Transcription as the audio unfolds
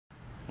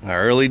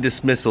Our early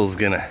dismissal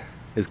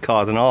is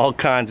causing all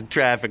kinds of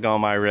traffic on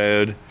my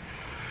road.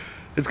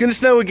 It's gonna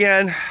snow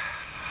again.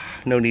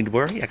 No need to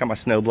worry, I got my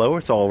snow blower,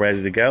 it's all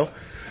ready to go.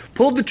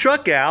 Pulled the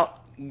truck out,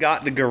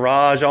 got the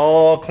garage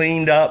all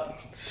cleaned up,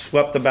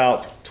 swept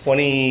about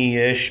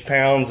 20-ish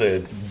pounds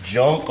of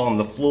junk on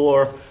the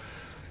floor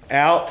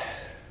out.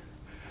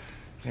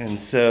 And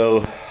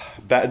so,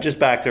 just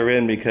backed her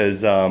in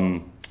because,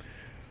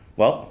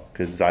 well,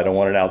 because I don't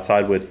want it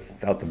outside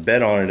without the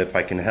bed on it if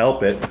I can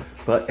help it.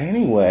 But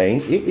anyway,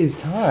 it is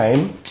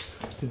time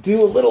to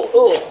do a little,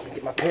 let me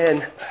get my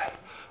pen,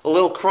 a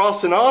little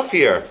crossing off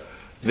here.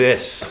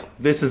 This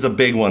is a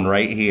big one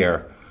right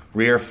here.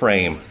 Rear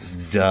frame,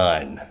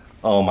 done.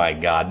 Oh my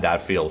God,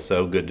 that feels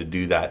so good to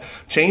do that.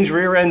 Change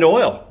rear end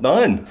oil,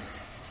 done.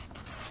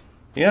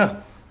 Yeah,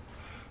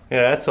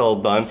 that's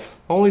all done.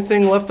 Only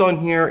thing left on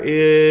here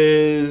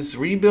is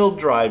rebuild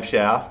drive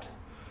shaft,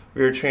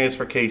 rear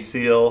transfer case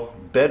seal,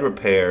 bed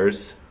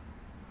repairs.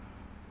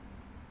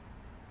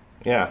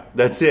 Yeah,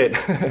 that's it.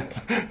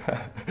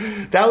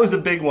 That was a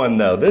big one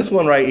though. This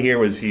one right here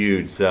was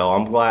huge, so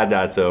I'm glad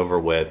that's over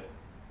with.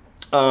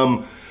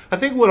 I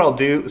think what I'll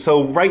do,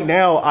 so right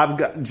now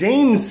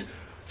James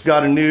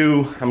got a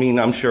new, I mean,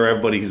 I'm sure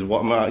everybody who's,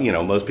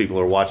 most people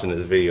who are watching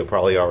this video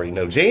probably already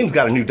know, James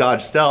got a new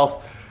Dodge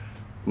Stealth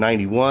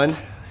 91.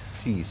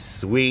 He's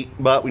sweet,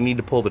 but we need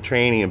to pull the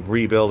tranny and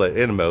rebuild it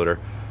in a motor.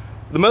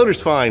 The motor's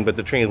fine, but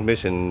the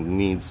transmission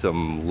needs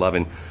some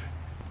loving.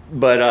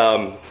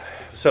 But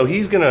so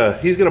he's gonna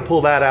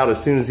pull that out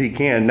as soon as he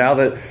can. Now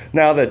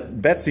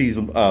that Betsy's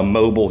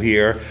mobile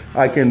here,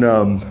 I can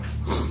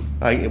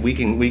we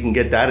can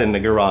get that in the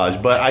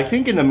garage. But I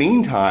think in the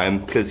meantime,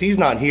 because he's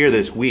not here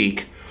this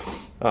week,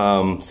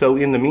 so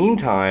in the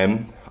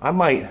meantime, I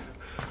might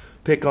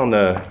pick on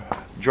the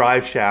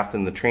drive shaft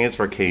and the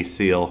transfer case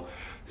seal,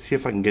 see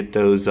if I can get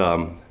those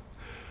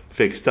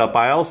fixed up.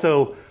 I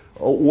also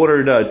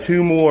ordered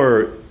 2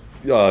 more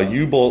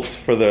U-bolts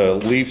for the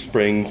leaf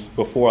springs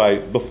before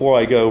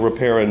I go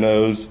repairing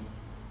those.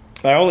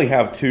 I only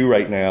have 2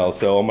 right now,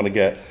 so I'm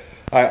gonna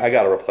I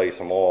gotta replace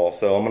them all.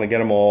 So I'm gonna get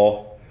them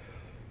all.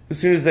 As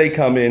soon as they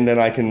come in, then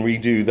I can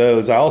redo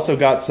those. I also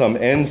got some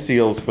end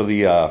seals for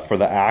the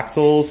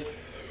axles,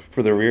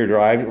 for the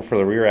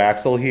rear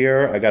axle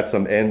here. I got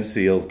some end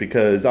seals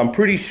because I'm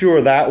pretty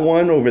sure that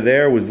one over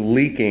there was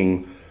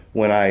leaking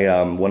when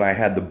I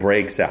had the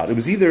brakes out. It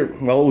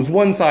was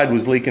one side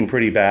was leaking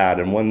pretty bad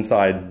and one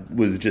side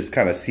was just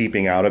kind of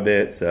seeping out a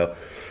bit. So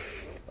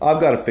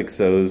I've got to fix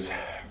those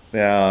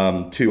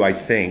too, I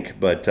think.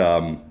 But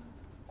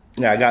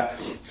yeah, I got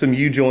some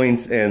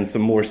U-joints and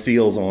some more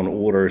seals on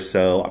order,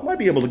 so I might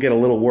be able to get a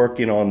little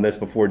work in on this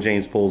before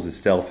James pulls his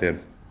Stealth in.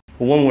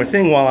 Well, one more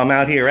thing while I'm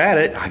out here at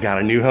it, I got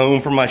a new home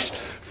for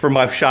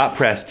my shop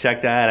press.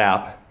 Check that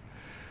out.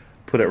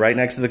 Put it right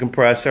next to the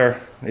compressor.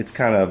 It's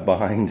kind of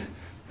behind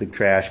the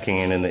trash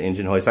can and the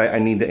engine hoist. I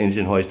need the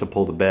engine hoist to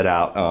pull the bed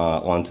out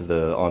onto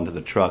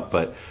the truck,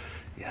 but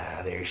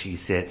yeah, there she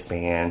sits,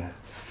 man.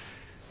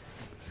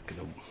 It's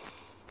gonna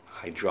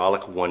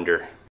hydraulic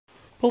wonder.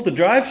 Pulled the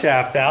drive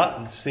shaft out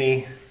and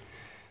see,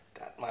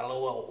 got my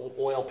little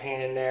oil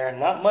pan in there.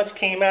 Not much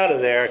came out of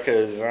there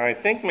because I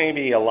think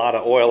maybe a lot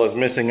of oil is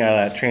missing out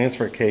of that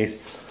transfer case.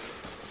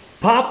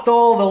 Popped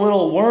all the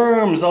little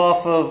worms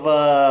off of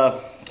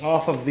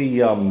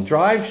the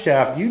drive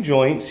shaft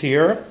U-joints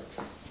here,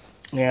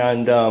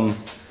 and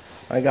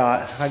I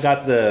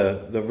got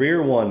the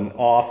rear one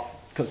off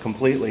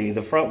completely.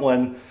 The front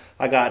one,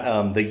 I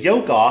got the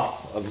yoke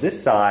off of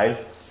this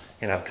side,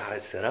 and I've got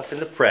it set up in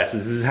the press.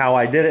 This is how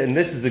I did it, and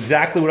this is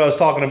exactly what I was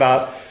talking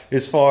about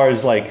as far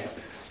as like,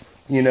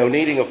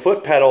 needing a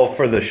foot pedal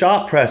for the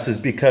shop presses,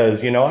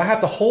 because, I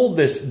have to hold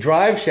this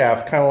drive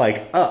shaft kind of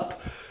like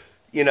up,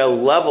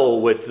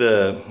 level with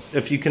the,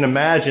 if you can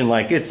imagine,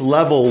 like it's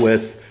level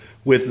with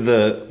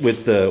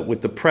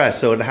the press,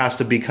 so it has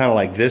to be kind of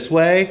like this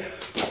way.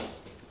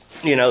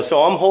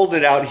 So I'm holding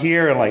it out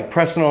here and like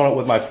pressing on it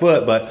with my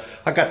foot, but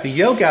I got the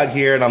yoke out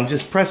here and I'm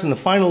just pressing the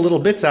final little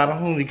bits out.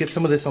 I'm going to get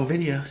some of this on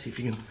video, see if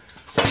you can.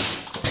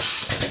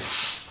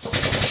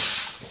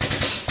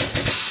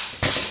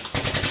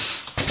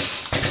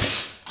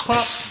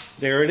 Pop,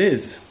 there it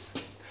is.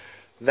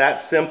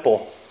 That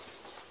simple.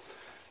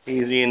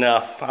 Easy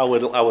enough. I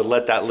would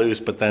let that loose,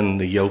 but then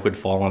the yoke would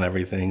fall and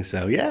everything.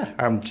 So yeah,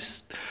 I'm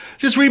just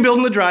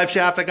rebuilding the drive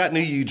shaft. I got new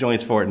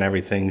U-joints for it and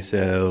everything,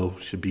 so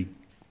should be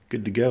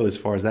good to go as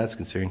far as that's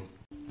concerned.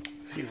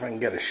 See if I can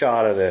get a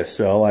shot of this.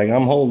 So like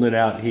I'm holding it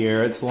out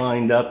here. It's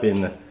lined up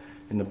in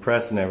the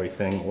press and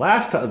everything.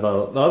 Last time, the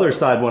other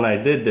side when I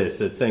did this,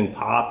 the thing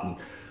popped and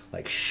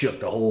like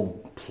shook the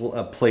whole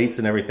plates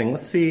and everything.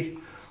 Let's see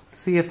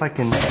if I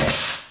can.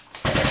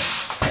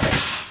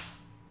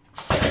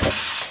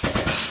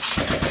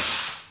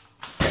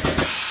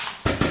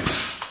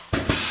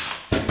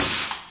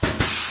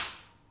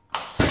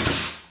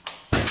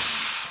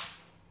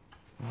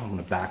 I'm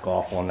gonna back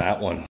off on that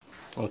one.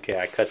 Okay,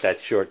 I cut that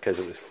short because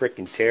it was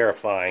freaking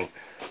terrifying.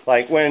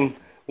 Like when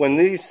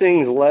these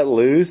things let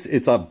loose,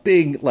 it's a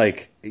big,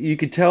 like, you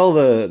could tell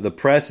the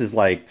press is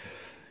like,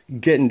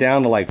 getting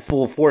down to like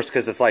full force,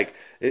 because it's like,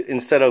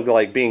 instead of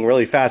like being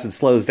really fast, it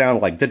slows down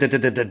like and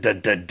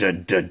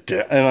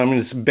I'm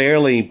just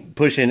barely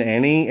pushing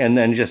any, and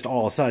then just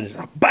all of a sudden,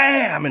 just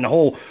bam, and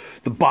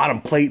the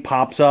bottom plate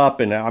pops up,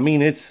 and I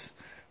mean, it's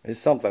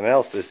something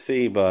else to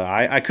see, but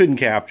I couldn't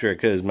capture it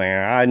because,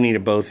 man, I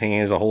needed both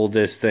hands to hold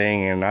this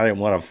thing, and I didn't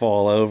want to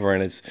fall over,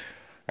 and it's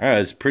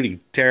pretty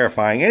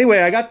terrifying. Anyway,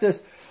 I got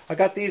these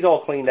all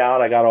cleaned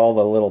out. I got all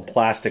the little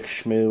plastic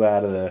schmoo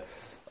out of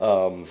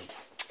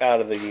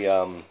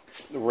the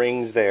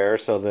rings there,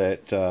 so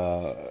that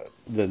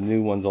the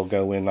new ones will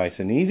go in nice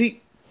and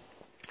easy.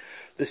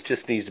 This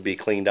just needs to be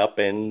cleaned up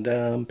and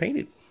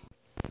painted.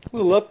 A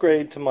little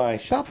upgrade to my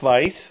shop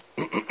vise.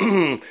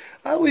 I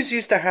always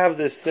used to have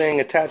this thing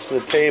attached to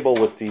the table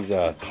with these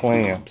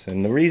clamps,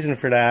 and the reason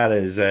for that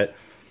is that,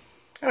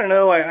 I don't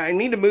know, I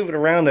need to move it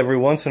around every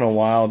once in a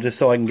while just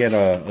so I can get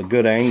a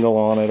good angle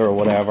on it or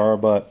whatever,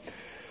 but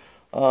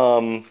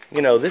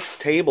you know, this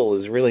table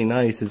is really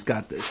nice. It's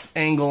got this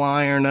angle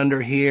iron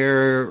under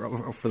here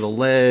for the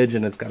ledge,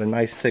 and it's got a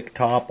nice thick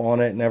top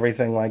on it and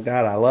everything like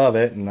that. I love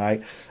it, and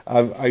I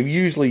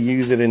usually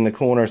use it in the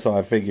corner, so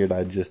I figured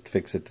I'd just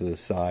fix it to the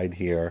side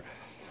here.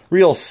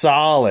 Real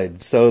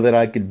solid, so that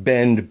I could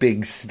bend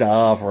big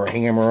stuff or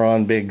hammer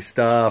on big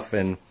stuff,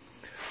 and,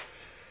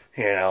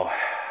 you know,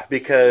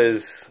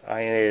 because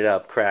I ended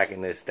up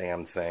cracking this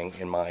damn thing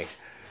in my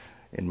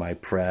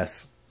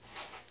press.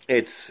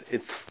 It's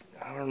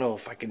I don't know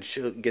if I can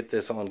get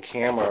this on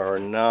camera or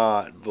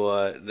not,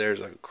 but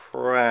there's a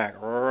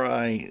crack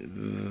right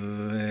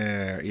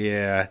there.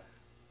 Yeah,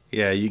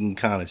 you can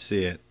kind of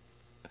see it.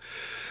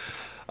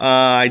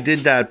 I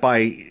did that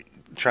by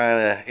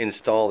trying to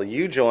install the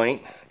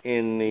U-joint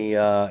in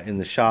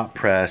the shop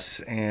press,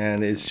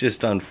 and it's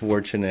just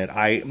unfortunate.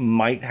 I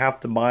might have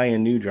to buy a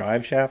new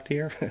drive shaft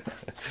here. I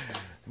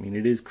mean,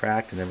 it is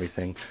cracked and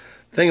everything.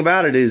 The thing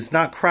about it is,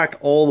 not cracked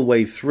all the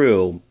way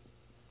through,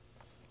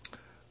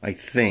 I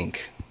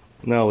think.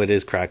 No, it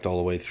is cracked all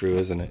the way through,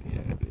 isn't it?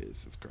 Yeah, it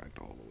is. It's cracked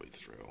all the way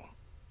through.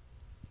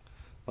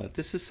 But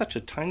this is such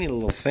a tiny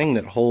little thing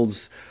that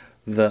holds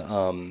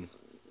the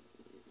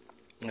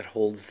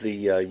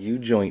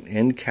U-joint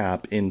end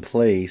cap in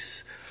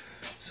place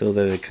so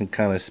that it can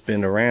kind of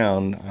spin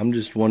around. I'm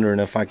just wondering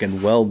if I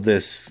can weld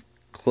this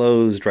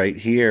closed right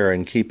here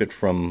and keep it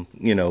from,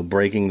 you know,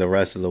 breaking the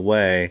rest of the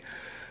way.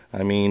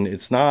 I mean,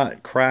 it's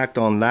not cracked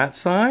on that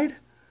side.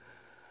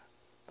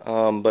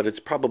 But it's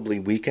probably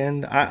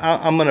weakened.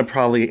 I'm going to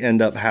probably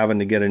end up having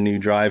to get a new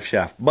drive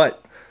shaft.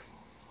 But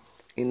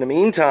in the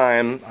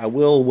meantime, I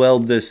will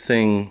weld this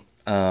thing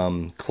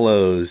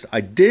closed.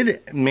 I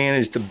did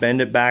manage to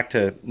bend it back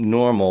to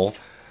normal.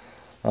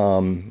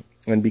 And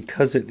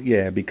because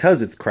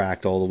it's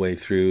cracked all the way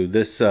through,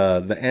 this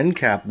the end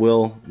cap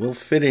will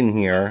fit in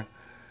here,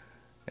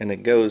 and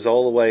it goes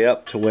all the way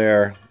up to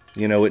where,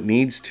 you know, it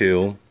needs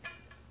to.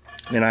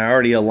 And I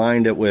already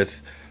aligned it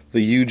with the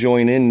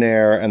U-joint in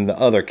there and the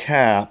other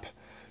cap,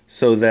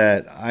 so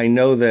that I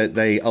know that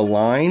they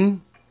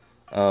align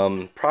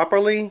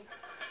properly.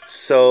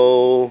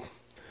 So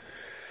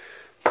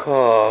it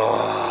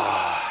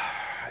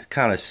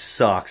kind of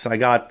sucks. I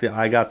got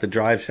the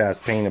drive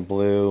shaft painted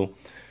blue,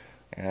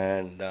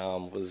 and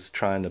was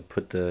trying to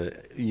put the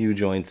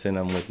U-joints in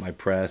them with my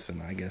press,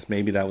 and I guess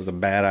maybe that was a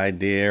bad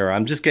idea, or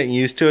I'm just getting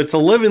used to it. It's a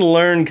live and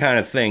learn kind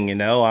of thing, you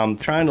know. I'm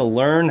trying to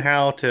learn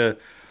how to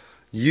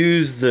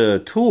use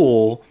the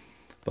tool,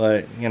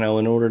 but, you know,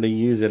 in order to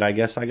use it, I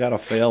guess I gotta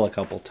fail a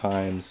couple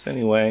times.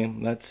 Anyway,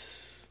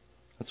 that's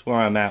where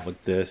I'm at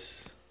with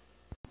this.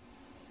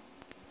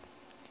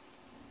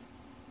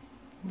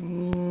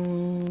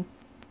 Doesn't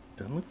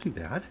look too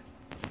bad.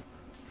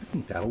 I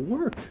think that'll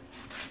work.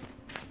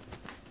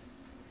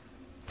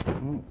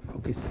 Oh,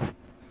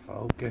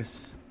 focus.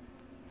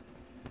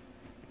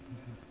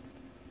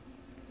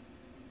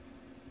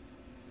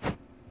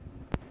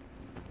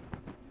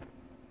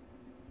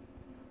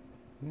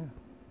 Yeah,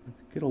 I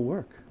think it'll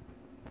work.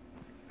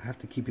 I have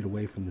to keep it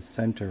away from the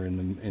center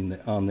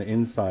on the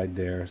inside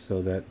there,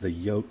 so that the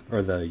yoke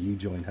or the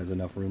U-joint has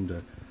enough room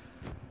to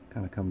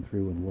kind of come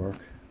through and work.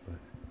 But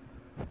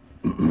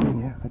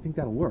yeah, I think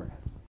that'll work.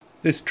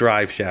 This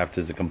drive shaft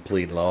is a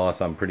complete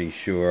loss, I'm pretty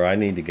sure. I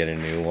need to get a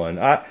new one.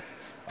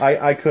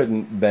 I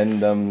couldn't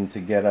bend them to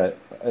get it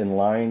in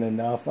line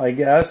enough, I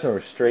guess, or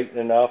straight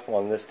enough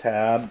on this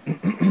tab.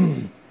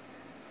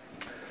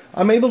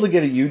 I'm able to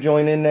get a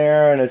U-joint in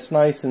there, and it's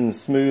nice and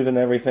smooth and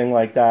everything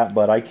like that,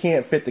 but I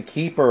can't fit the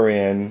keeper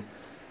in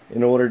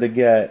order to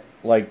get,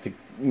 like, to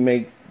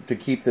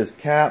keep this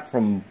cap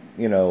from,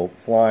 you know,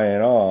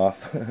 flying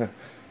off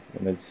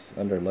when it's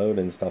under load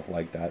and stuff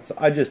like that. So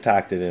I just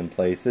tacked it in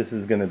place. This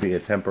is going to be a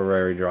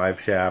temporary drive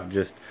shaft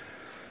just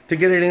to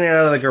get it in and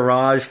out of the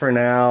garage for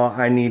now.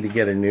 I need to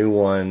get a new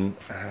one.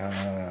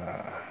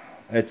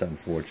 It's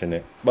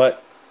unfortunate,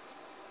 but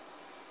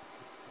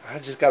I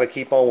just got to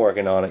keep on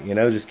working on it, you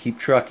know, just keep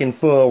trucking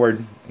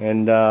forward.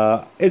 And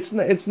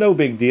it's no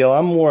big deal.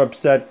 I'm more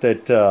upset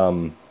that,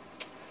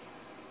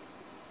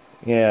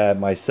 yeah,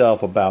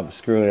 myself about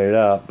screwing it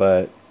up,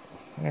 but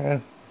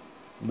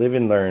live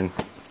and learn.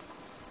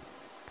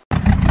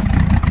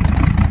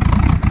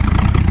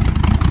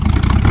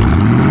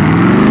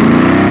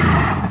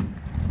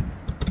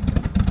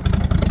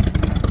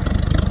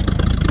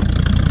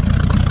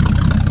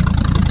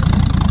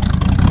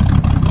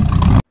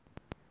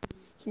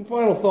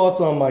 final thoughts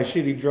on my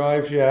shitty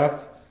drive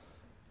shaft.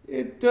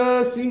 It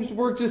seems to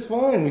work just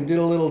fine. We did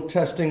a little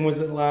testing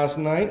with it last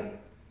night.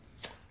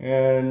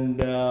 And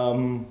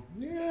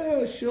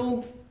yeah,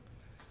 she'll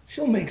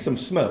make some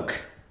smoke.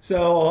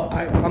 So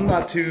I'm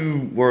not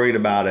too worried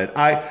about it.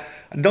 I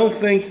don't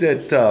think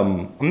that,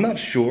 I'm not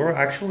sure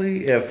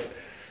actually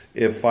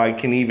if I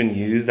can even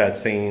use that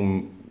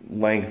same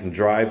length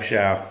drive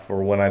shaft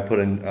for when I put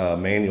a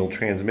manual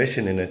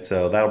transmission in it.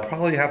 So that'll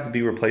probably have to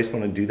be replaced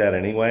when I do that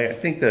anyway. I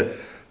think the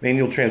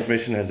manual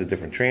transmission has a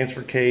different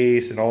transfer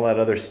case and all that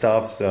other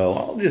stuff. So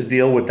I'll just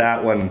deal with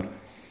that one.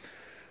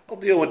 I'll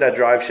deal with that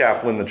drive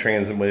shaft when the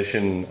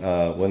transmission,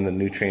 when the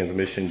new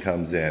transmission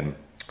comes in.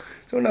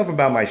 So enough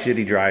about my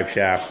shitty drive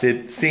shaft.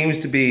 It seems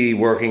to be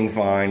working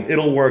fine.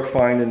 It'll work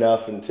fine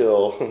enough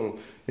until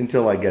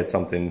until I get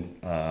something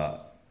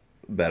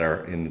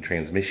better in the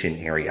transmission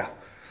area.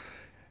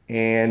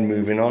 And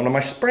moving on to my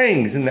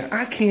springs, and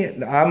I'm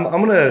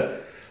gonna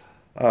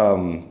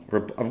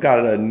I've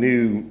got a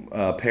new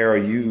pair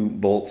of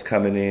U-bolts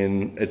coming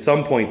in at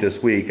some point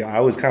this week.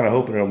 I was kind of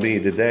hoping it'll be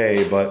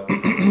today, but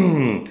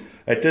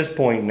at this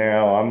point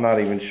now, I'm not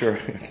even sure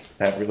if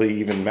that really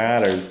even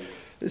matters.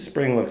 This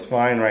spring looks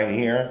fine right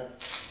here.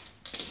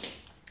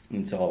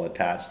 It's all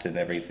attached and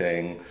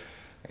everything,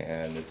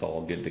 and it's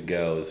all good to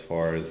go as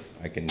far as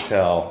I can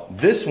tell.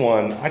 This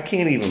one, I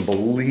can't even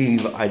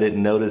believe I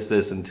didn't notice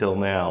this until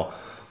now,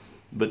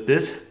 but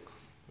this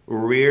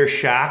rear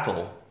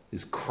shackle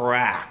is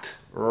cracked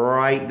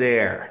right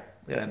there.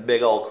 Look at that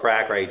big old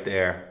crack right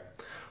there.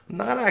 I'm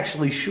not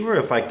actually sure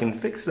if I can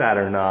fix that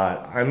or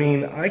not. I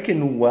mean, I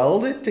can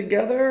weld it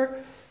together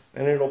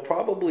and it'll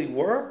probably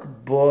work,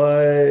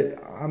 but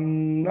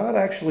I'm not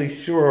actually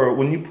sure.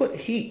 When you put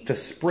heat to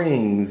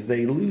springs,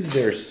 they lose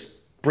their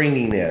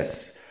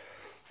springiness.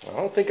 I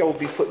don't think I will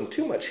be putting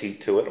too much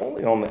heat to it,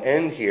 only on the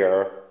end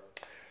here.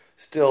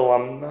 Still,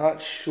 I'm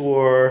not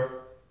sure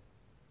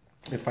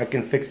if I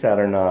can fix that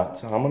or not.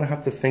 So I'm gonna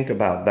have to think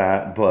about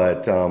that,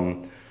 but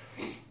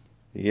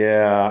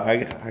yeah,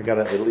 I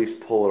gotta at least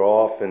pull it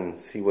off and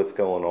see what's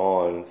going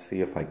on and see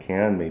if I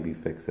can maybe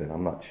fix it.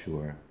 I'm not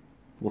sure.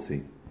 We'll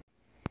see.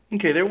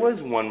 Okay, there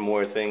was one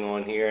more thing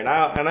on here, and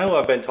I know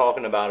I've been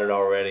talking about it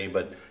already,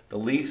 but the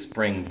leaf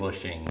spring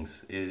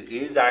bushings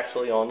is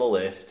actually on the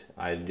list.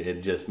 I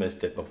just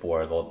missed it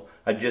before.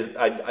 I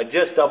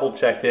just double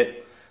checked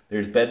it.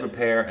 There's bed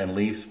repair and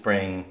leaf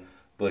spring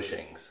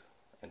bushings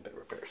and bed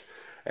repairs.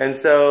 And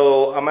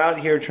so I'm out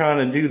here trying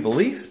to do the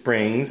leaf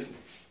springs,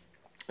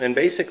 and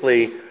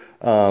basically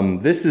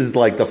this is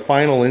like the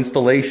final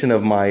installation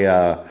of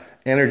my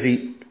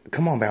energy,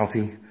 come on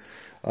Bouncy,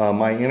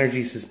 my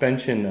energy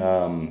suspension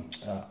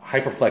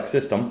Hyperflex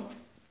system.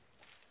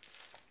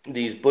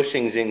 These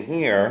bushings in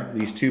here,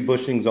 these two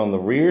bushings on the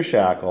rear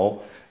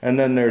shackle, and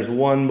then there's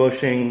one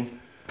bushing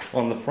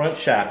on the front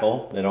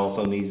shackle that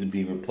also needs to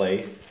be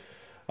replaced.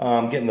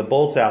 Getting the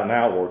bolts out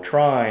now, we're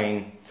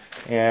trying,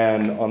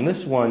 and on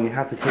this one you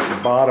have to take the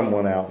bottom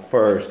one out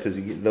first because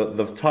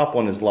the top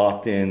one is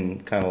locked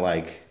in kind of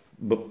like,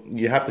 but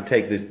you have to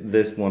take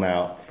this one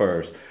out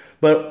first.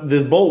 But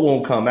this bolt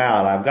won't come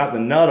out. I've got the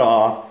nut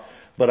off,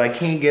 but I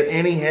can't get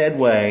any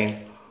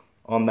headway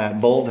on that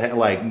bolt,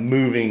 like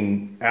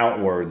moving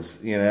outwards,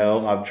 you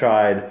know. I've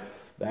tried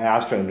the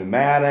Astro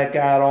pneumatic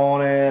out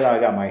on it. I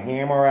got my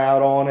hammer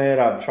out on it.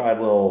 I've tried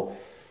little,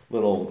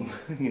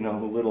 you know,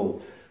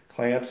 little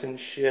clamps and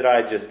shit.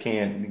 I just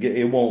can't get,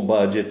 it won't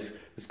budge. It's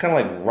kind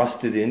of like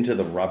rusted into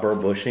the rubber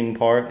bushing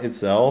part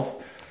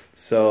itself.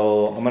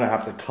 So I'm gonna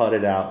have to cut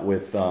it out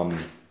with my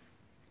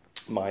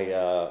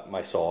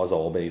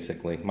Sawzall,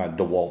 basically, my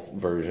DeWalt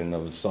version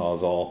of the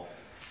Sawzall.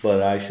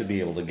 But I should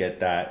be able to get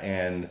that,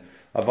 and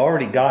I've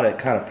already got it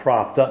kind of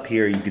propped up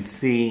here. You can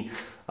see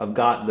I've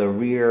got the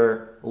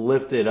rear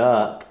lifted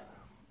up,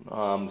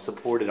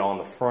 supported on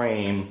the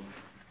frame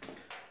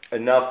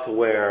enough to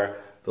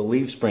where the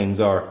leaf springs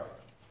are,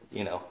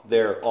 you know,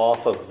 they're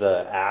off of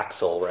the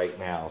axle right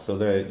now. So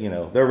they're, you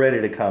know, they're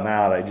ready to come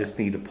out. I just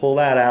need to pull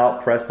that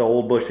out, press the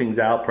old bushings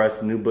out, press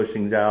the new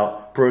bushings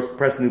out,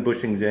 press new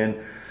bushings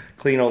in,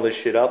 clean all this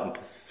shit up and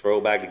throw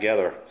it back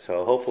together.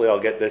 So hopefully I'll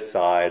get this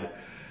side,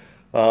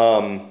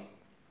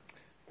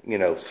 you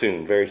know,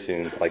 soon, very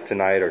soon, like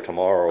tonight or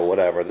tomorrow or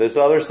whatever. This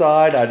other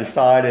side, I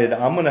decided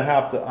I'm gonna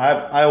have to,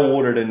 I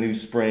ordered a new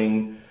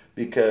spring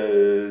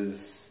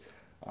because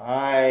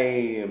I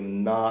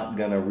am not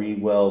gonna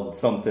re-weld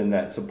something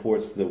that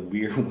supports the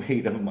rear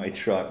weight of my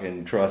truck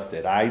and trust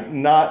it.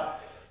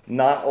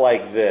 Not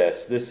like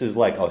this. This is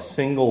like a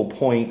single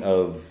point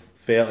of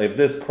fail. If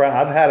this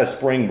I've had a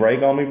spring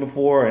break on me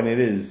before, and it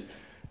is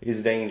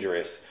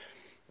dangerous.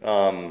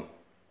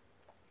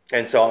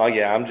 And so,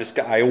 yeah,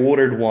 I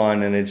ordered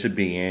one, and it should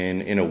be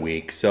in a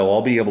week. So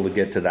I'll be able to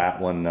get to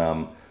that one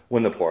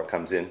when the port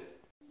comes in.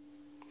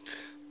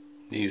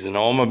 Using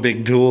all my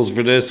big tools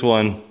for this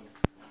one.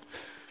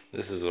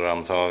 This is what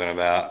I'm talking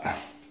about.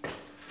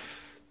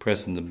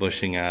 Pressing the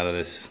bushing out of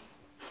this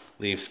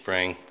leaf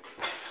spring.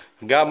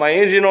 Got my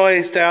engine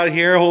hoist out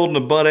here holding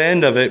the butt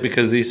end of it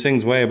because these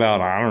things weigh about,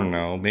 I don't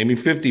know, maybe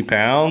 50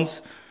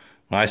 pounds.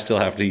 I still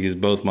have to use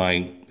both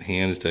my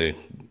hands to,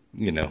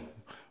 you know,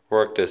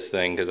 work this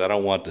thing because I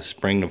don't want the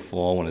spring to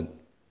fall when it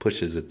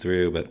pushes it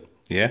through. But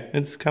yeah,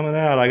 it's coming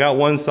out. I got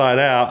one side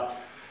out,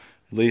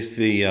 at least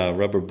the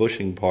rubber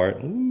bushing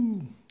part.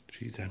 Ooh,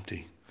 she's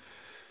empty.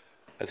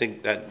 I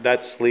think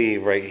that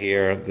sleeve right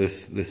here,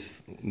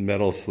 this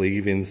metal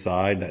sleeve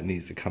inside, that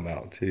needs to come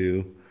out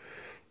too.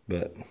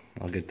 But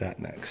I'll get that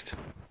next,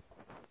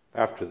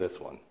 after this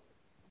one.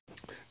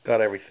 Got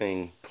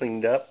everything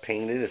cleaned up,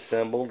 painted,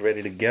 assembled,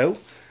 ready to go.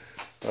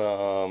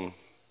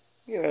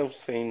 You know,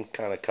 same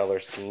kind of color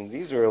scheme.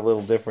 These are a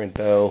little different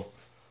though.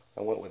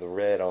 I went with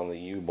red on the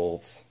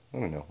U-bolts. I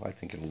don't know, I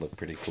think it'll look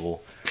pretty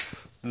cool.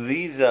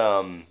 These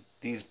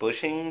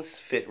bushings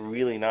fit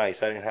really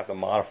nice. I didn't have to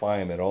modify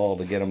them at all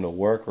to get them to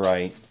work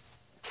right.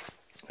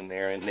 And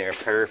they're in there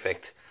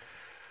perfect.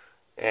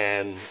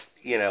 And,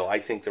 you know, I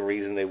think the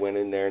reason they went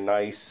in there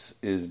nice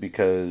is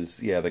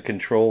because, yeah, the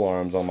control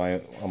arms on my,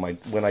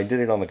 when I did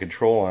it on the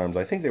control arms,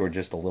 I think they were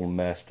just a little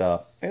messed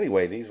up.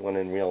 Anyway, these went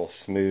in real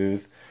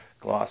smooth,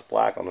 gloss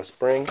black on the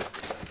spring.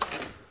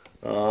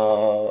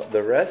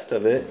 The rest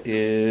of it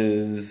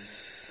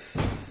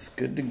is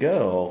good to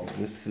go.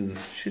 This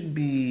should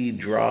be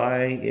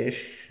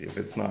dry-ish. If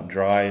it's not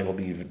dry, it'll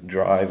be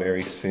dry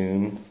very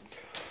soon.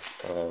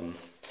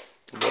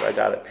 But I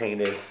got it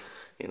painted,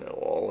 you know,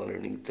 all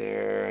underneath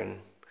there and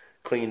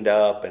cleaned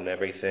up and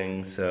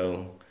everything.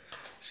 So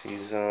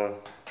she's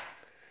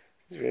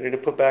ready to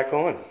put back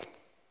on.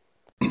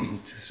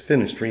 Just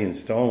finished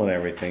reinstalling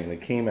everything. They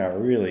came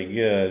out really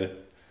good.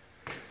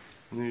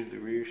 There's the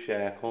rear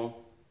shackle.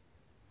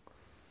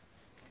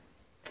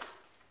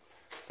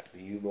 Got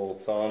the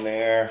U-bolts on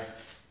there.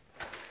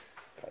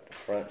 Got the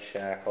front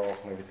shackle.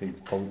 Everything's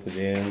bolted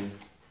in.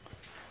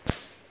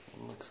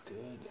 Looks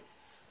good.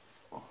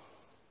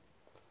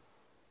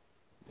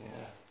 Yeah.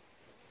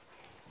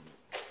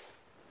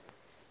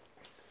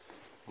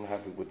 I'm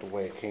happy with the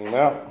way it came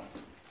out.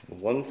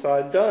 One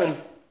side done.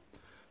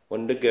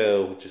 One to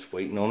go. Just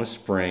waiting on a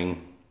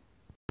spring.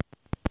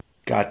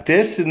 Got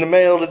this in the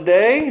mail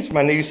today. It's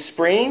my new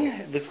spring.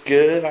 It looks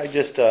good. I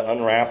just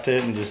unwrapped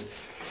it and just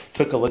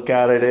took a look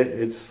at it.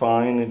 It's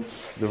fine.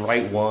 It's the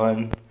right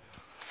one.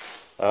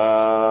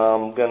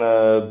 I'm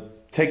gonna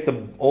take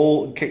the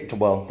old,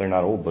 well, they're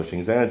not old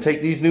bushings. I'm gonna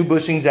take these new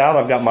bushings out.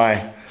 I've got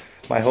my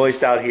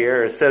hoist out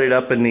here. I set it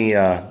up in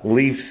the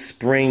leaf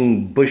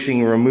spring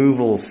bushing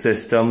removal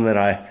system that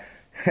I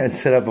had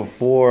set up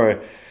before,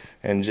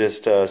 and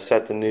just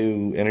set the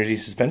new energy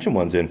suspension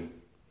ones in.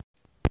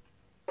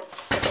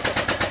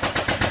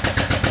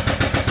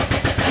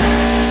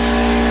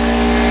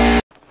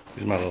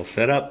 Here's my little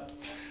setup.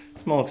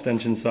 Small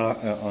extension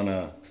on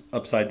a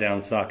upside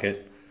down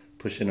socket,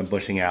 pushing a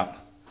bushing out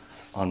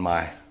on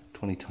my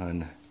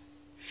 20-ton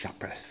shop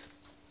press.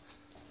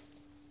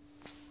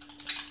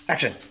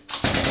 Action!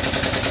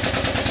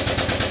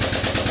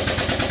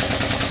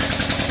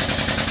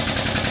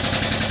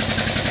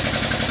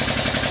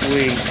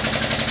 Sweet.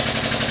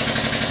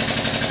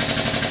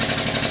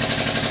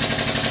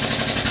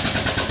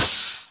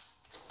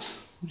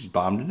 Just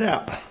bombed it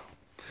out.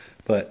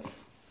 But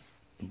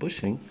the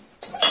bushing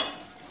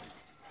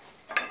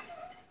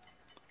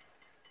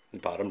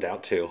bottomed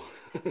out too.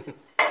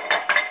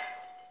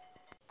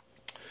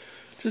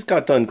 Just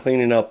got done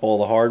cleaning up all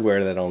the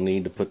hardware that I'll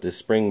need to put this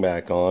spring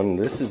back on.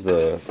 This is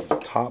the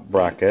top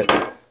bracket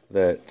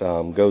that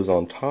goes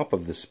on top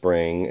of the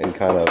spring and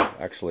kind of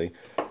actually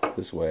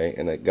this way,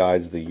 and it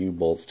guides the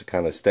U-bolts to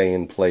kind of stay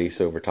in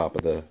place over top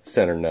of the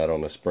center nut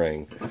on the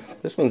spring.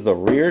 This one's the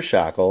rear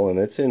shackle, and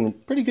it's in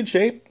pretty good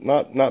shape.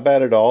 Not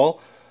bad at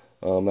all.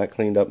 That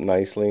cleaned up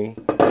nicely.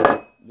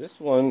 This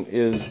one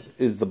is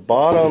the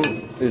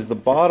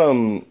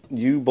bottom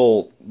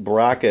U-bolt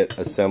bracket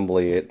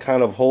assembly. It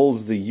kind of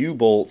holds the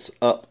U-bolts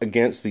up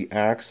against the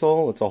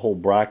axle. It's a whole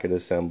bracket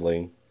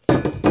assembly.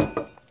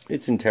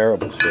 It's in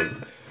terrible shape.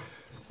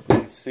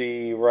 You can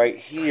see right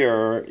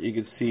here, you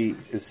can see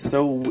this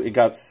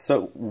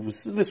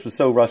was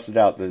so rusted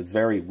out that it's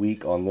very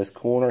weak on this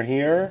corner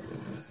here.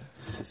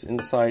 This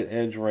inside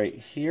edge right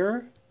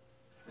here.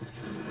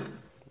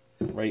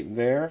 Right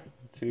there.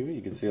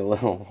 You can see a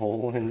little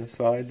hole in the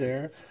side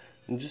there,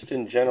 and just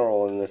in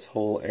general in this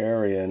whole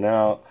area.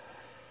 Now,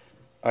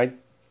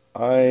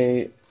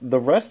 the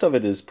rest of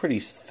it is pretty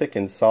thick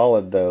and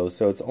solid though,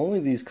 so it's only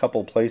these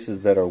couple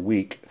places that are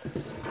weak.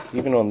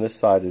 Even on this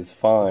side is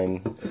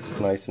fine. It's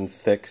nice and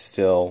thick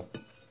still.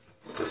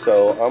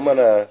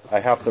 So I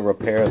have to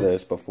repair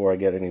this before I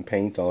get any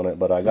paint on it,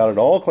 but I got it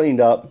all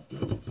cleaned up,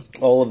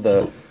 all of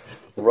the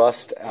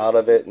rust out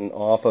of it and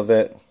off of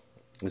it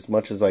as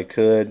much as I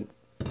could.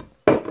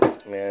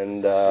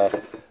 And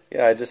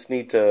yeah, I just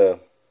need to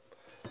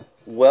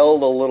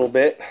weld a little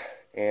bit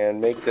and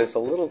make this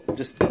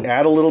just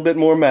add a little bit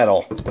more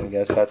metal. I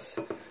guess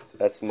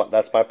that's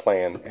my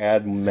plan.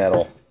 Add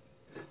metal.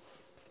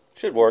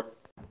 Should work.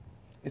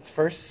 It's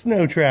first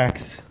snow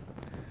tracks.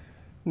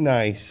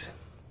 Nice.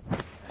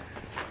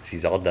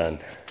 She's all done.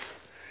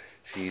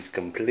 She's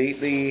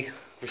completely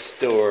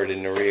restored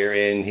in the rear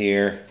end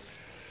here.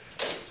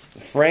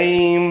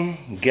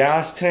 frame,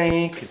 gas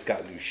tank. It's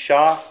got new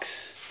shocks.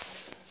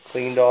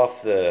 Cleaned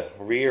off the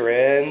rear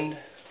end,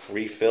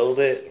 refilled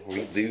it,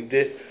 re-lubed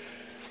it.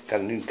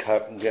 Got a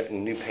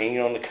new paint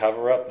on the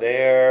cover up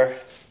there.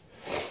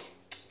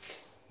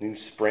 New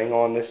spring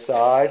on this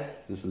side.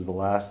 This is the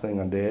last thing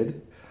I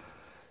did.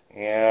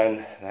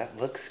 And that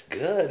looks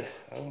good.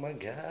 Oh my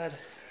God.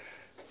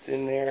 It's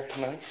in there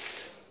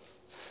nice.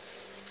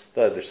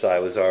 The other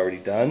side was already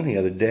done the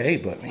other day,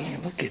 but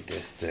man, look at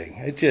this thing.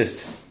 It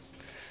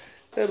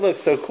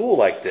looks so cool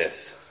like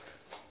this.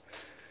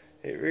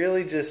 It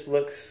really just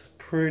looks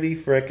pretty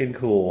freaking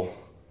cool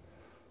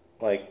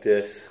like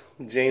this.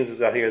 James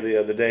was out here the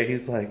other day.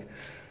 He's like,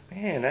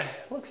 man, that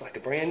looks like a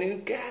brand new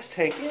gas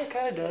tank. Yeah, it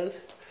kind of does.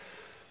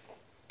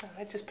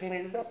 I just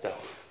painted it up though.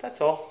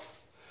 That's all.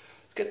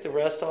 Let's get the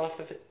rust off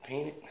of it,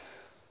 paint it.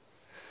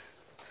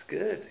 Looks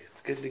good.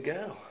 It's good to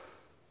go.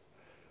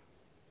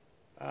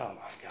 Oh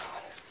my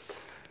God.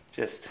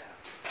 Just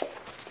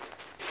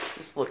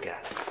look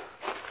at it.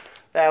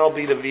 That'll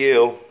be the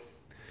view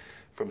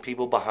from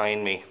people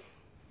behind me.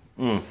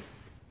 Time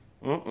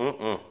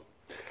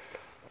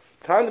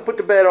to put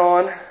the bed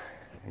on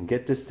and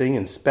get this thing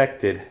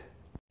inspected.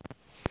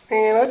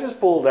 And I just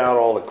pulled out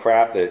all the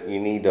crap that you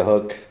need to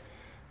hook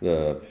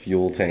the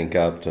fuel tank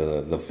up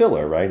to the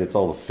filler, right? It's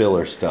all the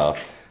filler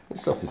stuff.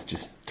 This stuff is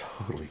just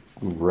totally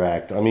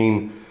wrecked. I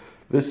mean,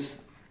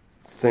 this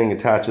thing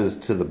attaches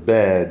to the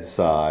bed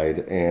side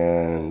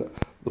and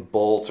the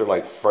bolts are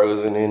like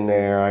frozen in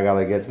there. I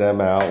gotta get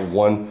them out.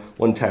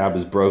 One tab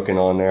is broken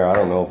on there. I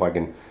don't know if I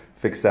can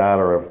fix that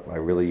or if I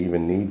really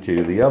even need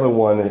to. The other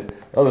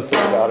thing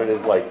about it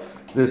is like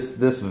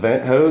this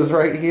vent hose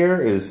right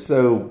here is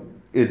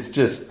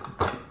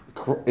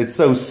it's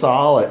so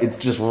solid. It's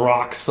just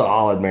rock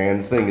solid,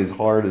 man. The thing is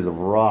hard as a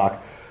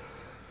rock.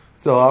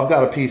 So I've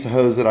got a piece of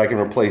hose that I can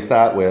replace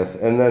that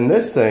with. And then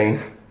this thing,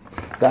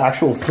 the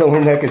actual filler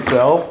neck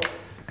itself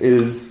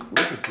is,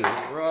 look at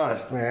this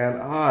rust, man.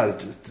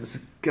 It's just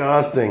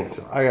disgusting.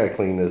 So I gotta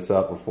clean this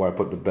up before I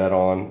put the bed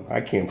on.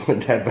 I can't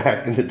put that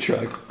back in the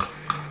truck.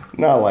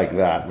 Not like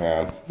that,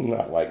 man.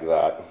 Not like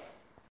that.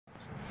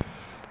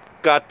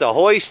 Got the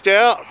hoist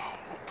out.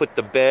 Put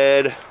the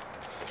bed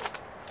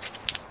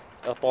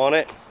up on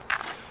it.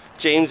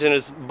 James and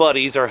his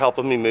buddies are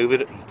helping me move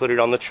it and put it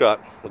on the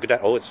truck. Look at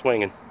that. Oh, it's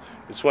swinging.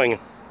 It's swinging.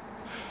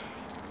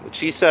 But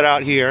she set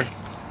out here,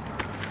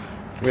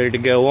 ready to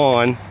go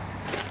on.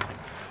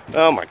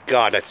 Oh my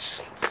God,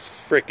 it's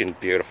freaking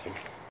beautiful.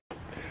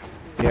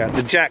 Yeah,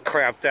 the jack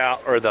crapped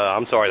out, or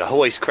the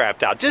hoist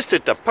crapped out just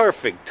at the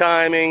perfect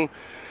timing.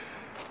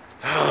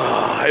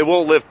 It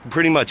won't lift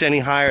pretty much any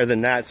higher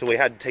than that, so we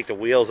had to take the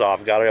wheels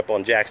off. Got it up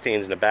on jack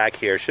stands in the back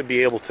here. Should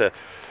be able to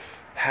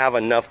have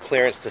enough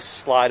clearance to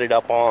slide it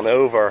up on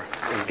over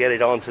and get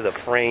it onto the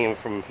frame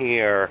from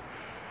here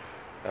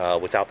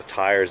without the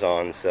tires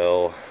on.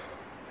 So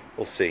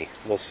we'll see.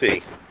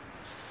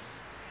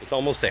 It's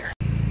almost there.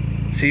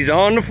 She's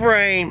on the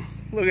frame.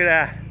 Look at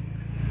that.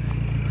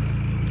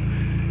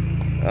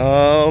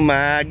 Oh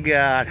my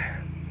God.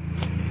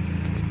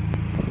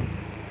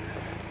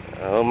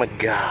 Oh my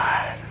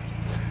God.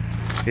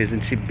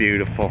 Isn't she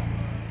beautiful?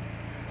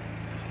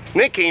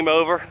 Nick came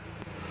over.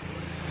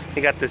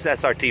 He got this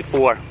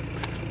SRT4.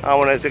 I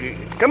want to say,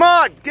 come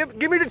on, give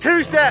me the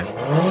two-step.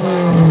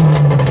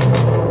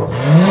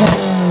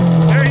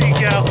 There you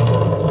go.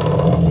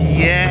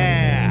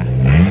 Yeah.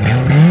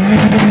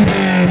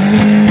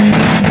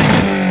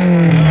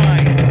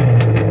 Nice.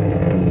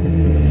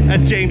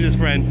 That's James's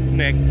friend,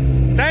 Nick.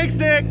 Thanks,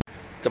 Nick.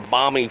 It's a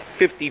balmy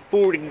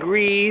 54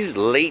 degrees,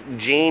 late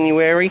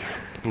January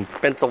in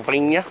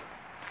Pennsylvania.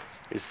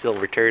 There's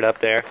silver turd up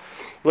there.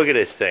 Look at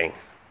this thing.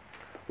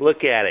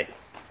 Look at it.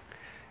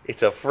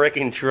 It's a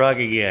frickin' truck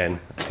again.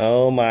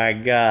 Oh my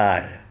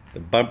God. The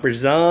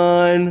bumper's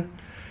on.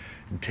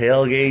 The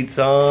tailgate's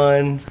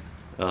on.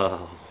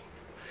 Oh,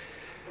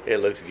 it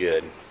looks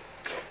good.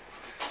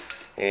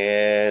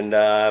 And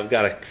I've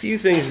got a few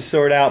things to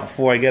sort out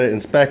before I get it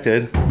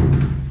inspected.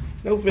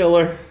 No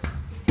filler.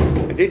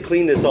 I did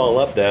clean this all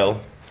up though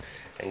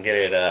and get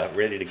it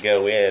ready to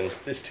go in.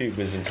 This tube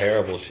was in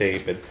terrible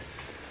shape. And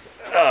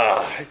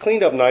I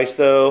cleaned up nice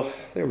though.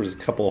 There was a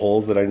couple of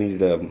holes that I needed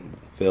to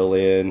fill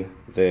in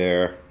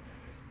there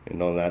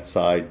and on that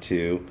side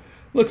too.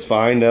 Looks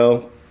fine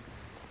though.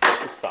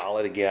 It's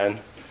solid again.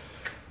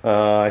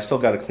 I still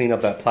got to clean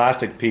up that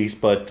plastic piece,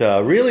 but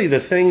really the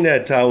thing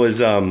that I was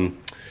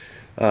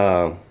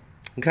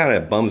kind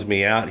of bums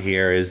me out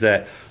here is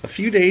that a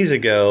few days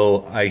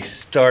ago I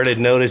started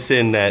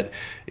noticing that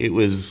it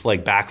was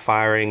like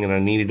backfiring and I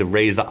needed to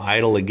raise the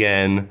idle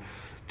again,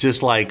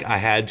 just like I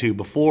had to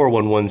before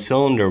when one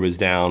cylinder was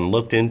down.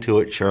 Looked into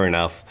it, sure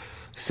enough,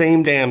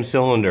 same damn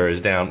cylinder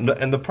is down.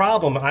 And the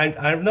problem,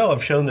 I know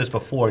I've shown this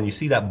before, and you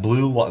see that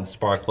blue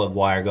spark plug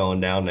wire going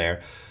down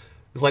there.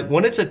 It's like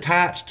when it's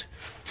attached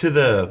to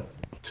the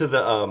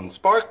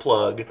spark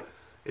plug,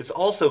 it's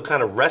also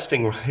kind of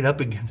resting right up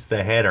against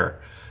the header.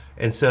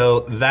 And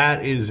so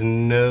that is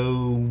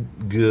no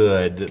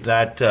good.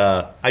 That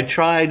I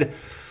tried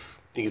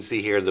You can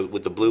see here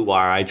with the blue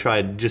wire, I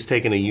tried just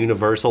taking a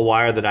universal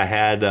wire that I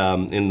had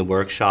in the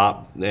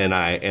workshop, and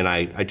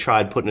I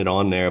tried putting it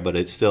on there, but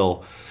it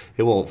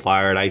won't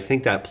fire it. I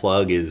think that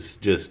plug is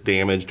just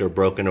damaged or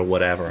broken or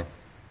whatever.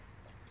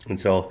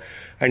 And so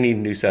I need a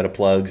new set of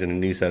plugs and a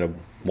new set of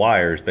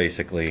wires,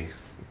 basically,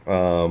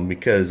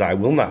 because I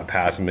will not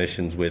pass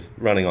emissions with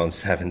running on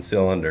 7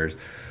 cylinders.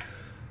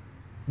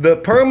 The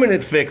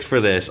permanent fix for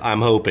this,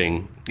 I'm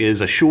hoping,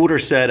 is a shorter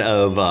set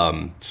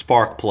of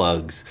spark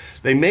plugs.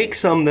 They make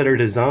some that are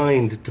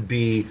designed to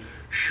be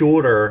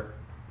shorter,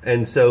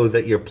 and so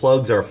that your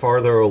plugs are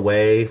farther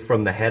away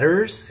from the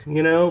headers,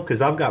 you know,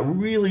 because I've got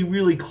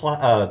really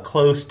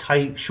close,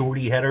 tight,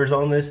 shorty headers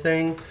on this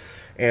thing,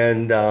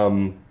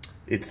 and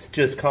it's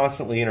just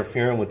constantly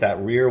interfering with that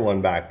rear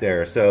one back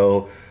there.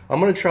 So I'm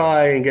going to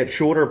try and get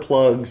shorter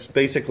plugs,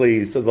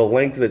 basically, so the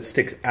length that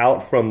sticks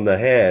out from the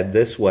head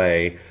this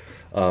way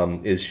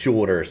is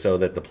shorter, so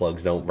that the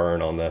plugs don't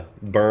burn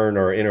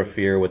or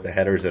interfere with the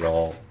headers at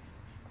all.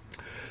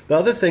 The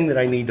other thing that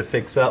I need to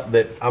fix up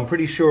that I'm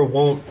pretty sure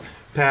won't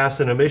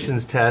pass an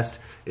emissions test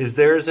is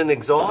there's an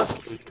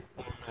exhaust leak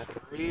on that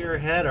rear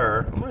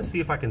header. I'm going to see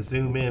if I can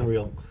zoom in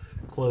real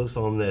close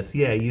on this.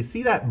 Yeah, you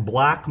see that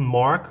black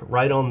mark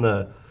right on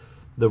the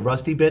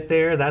rusty bit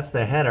there? That's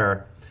the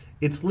header.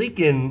 It's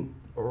leaking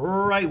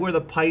right where the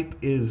pipe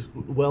is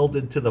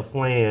welded to the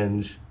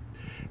flange.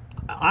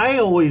 I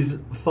always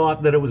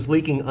thought that it was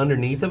leaking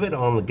underneath of it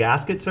on the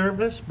gasket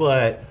surface,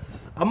 but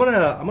I'm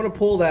gonna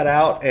pull that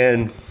out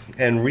and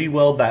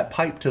re-weld that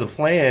pipe to the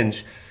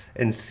flange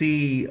and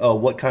see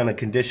what kind of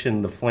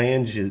condition the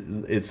flange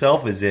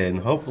itself is in.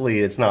 Hopefully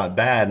it's not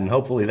bad, and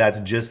hopefully that's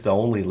just the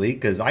only leak,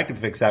 because I could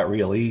fix that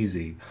real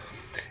easy.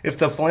 If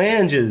the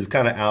flange is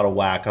kind of out of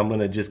whack, I'm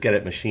gonna just get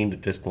it machined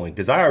at this point,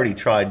 because I already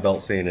tried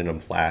belt sanding them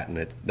flat,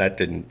 and that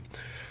didn't.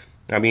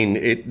 I mean,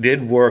 it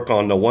did work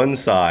on the one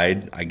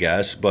side, I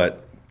guess,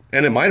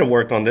 and it might have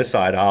worked on this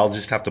side. I'll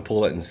just have to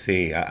pull it and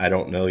see. I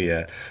don't know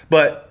yet.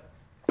 But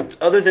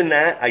other than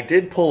that, I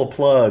did pull a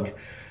plug,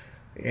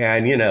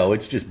 and you know,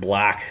 it's just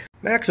black.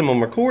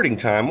 Maximum recording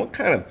time. What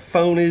kind of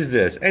phone is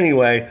this?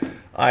 Anyway,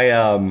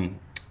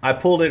 I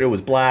pulled it. It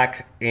was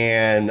black,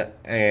 and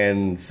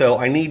so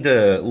I need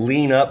to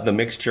lean up the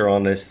mixture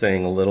on this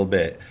thing a little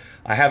bit.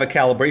 I have a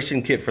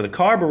calibration kit for the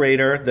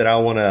carburetor that I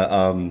want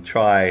to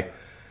try.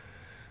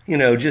 You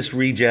know, just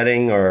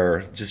rejetting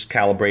or just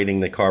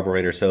calibrating the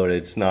carburetor so that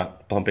it's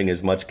not pumping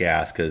as much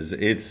gas, because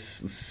it's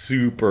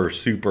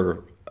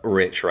super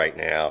rich right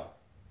now.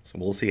 So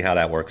we'll see how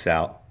that works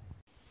out.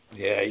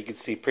 Yeah, you can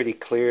see pretty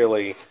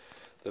clearly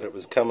that it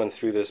was coming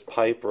through this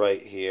pipe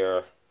right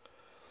here.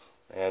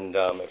 And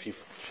if you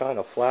shine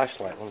a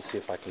flashlight, let me see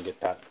if I can get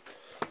that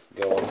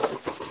going.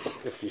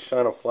 If you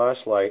shine a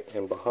flashlight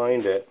and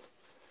behind it,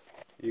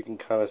 you can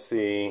kind of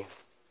see,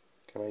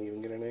 can I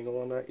even get an angle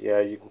on that?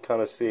 Yeah, you can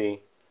kind of see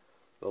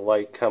the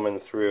light coming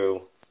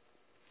through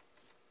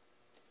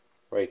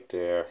right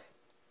there.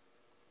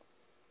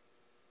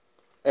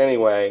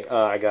 Anyway,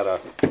 I'm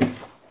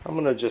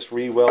gonna just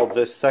re-weld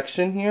this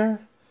section here,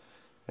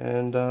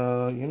 and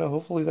you know,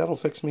 hopefully that'll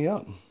fix me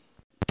up.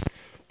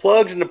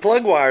 Plugs and the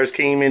plug wires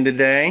came in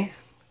today.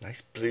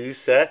 Nice blue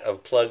set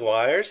of plug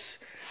wires,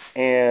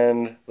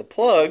 and the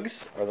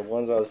plugs are the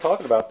ones I was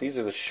talking about. These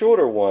are the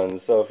shorter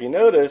ones. So if you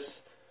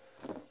notice,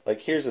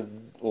 like, here's a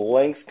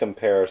length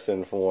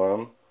comparison for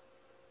them.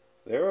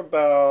 They're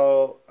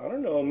about, I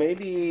don't know,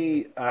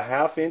 maybe a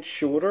 ½ inch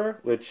shorter,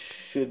 which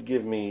should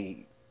give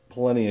me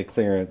plenty of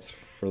clearance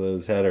for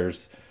those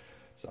headers.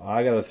 So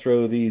I got to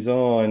throw these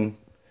on,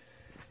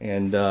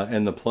 and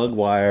the plug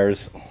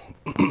wires.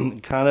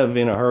 Kind of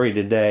in a hurry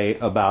today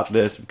about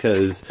this,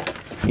 because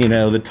you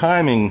know, the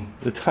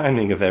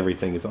timing of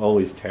everything is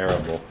always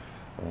terrible.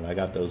 And I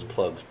got those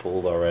plugs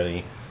pulled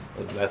already.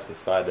 That's the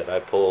side that I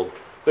pulled.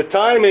 The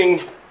timing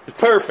is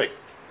perfect,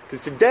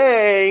 because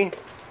today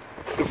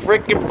the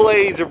frickin'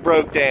 blazer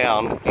broke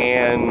down,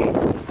 and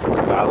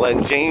I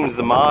let James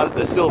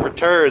the silver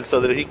turd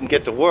so that he can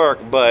get to work,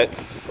 but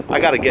I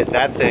got to get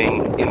that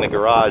thing in the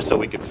garage so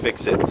we can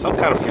fix it. Some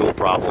kind of fuel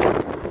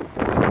problem.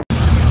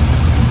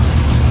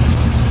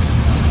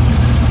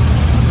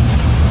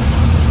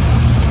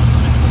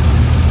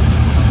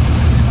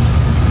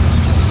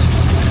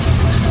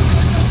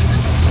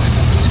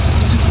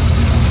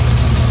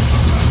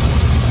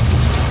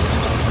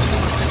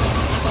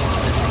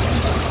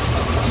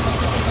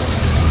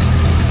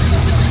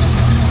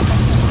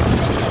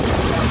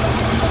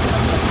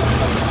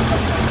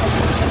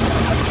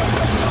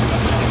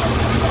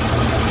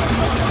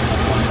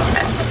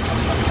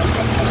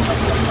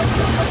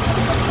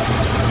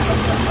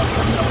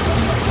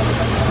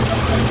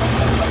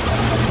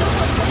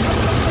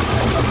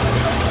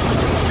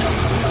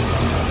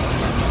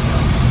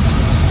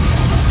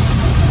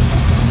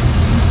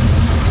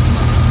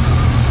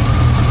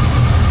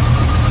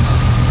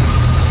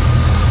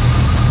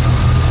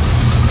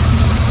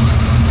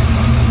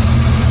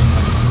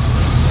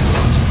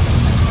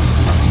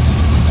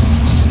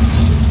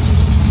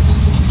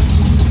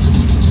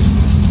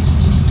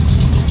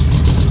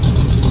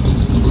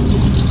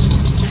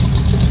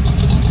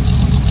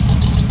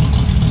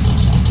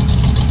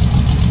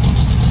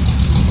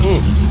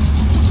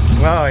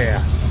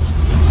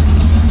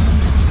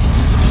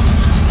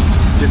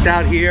 Just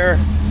out here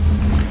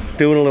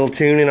doing a little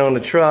tuning on the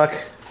truck.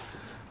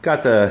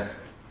 Got the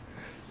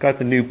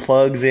new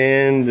plugs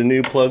in, the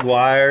new plug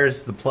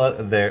wires.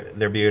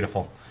 They're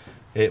beautiful.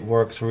 It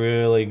works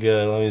really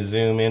good. Let me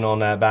zoom in on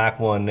that back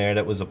one there.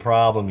 That was a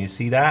problem. You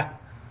see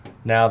that?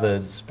 Now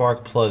the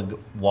spark plug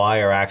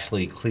wire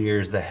actually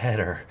clears the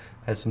header.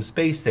 Has some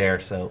space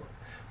there, so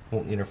it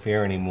won't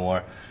interfere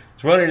anymore.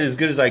 It's running as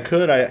good as I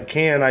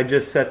can. I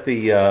just set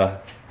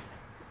the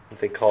what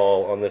they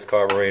call on this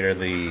carburetor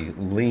the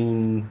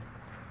lean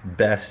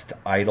best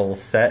idle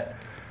set,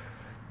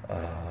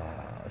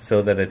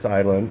 so that it's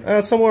idling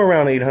somewhere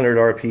around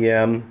 800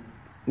 RPM.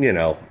 You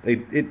know,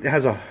 it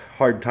has a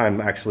hard time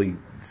actually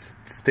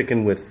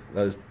sticking with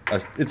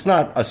it's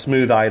not a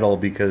smooth idle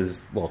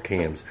because, well,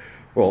 cam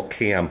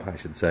I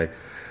should say.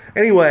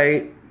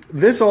 Anyway,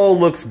 this all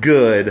looks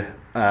good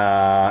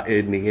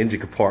in the engine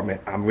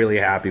compartment. I'm really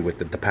happy with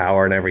the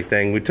power and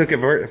everything. We took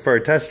it for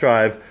a test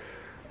drive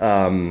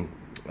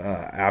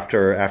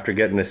after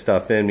getting this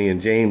stuff in, me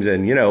and James,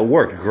 and you know, it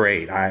worked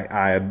great.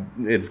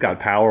 It's got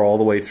power all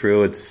the way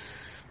through. It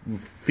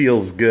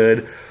feels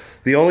good.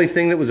 The only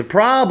thing that was a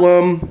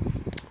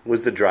problem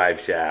was the drive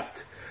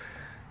shaft.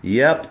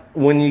 Yep,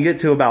 when you get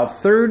to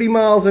about 30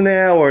 miles an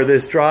hour,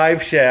 this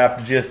drive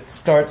shaft just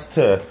starts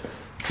to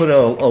put get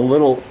a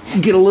little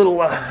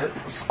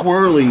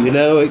squirrely, you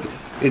know.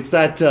 It's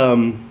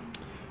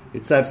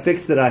that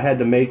fix that I had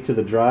to make to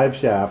the drive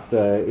shaft.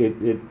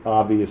 It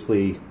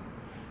obviously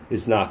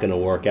is not going to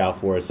work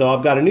out for us. So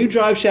I've got a new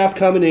drive shaft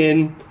coming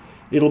in.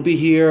 It'll be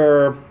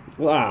here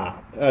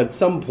at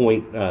some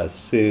point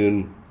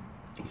soon,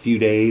 a few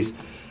days.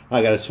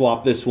 I got to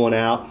swap this one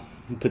out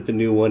and put the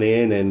new one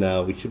in,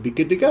 and we should be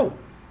good to go.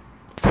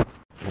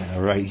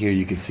 Right here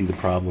you can see the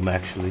problem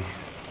actually.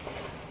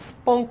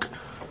 Bonk.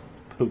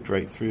 Poked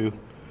right through.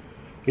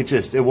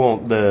 It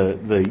won't,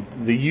 the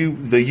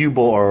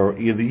U-bolt or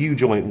the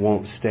U-joint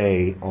won't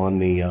stay on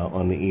the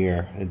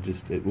ear.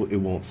 It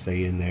won't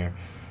stay in there.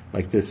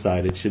 Like this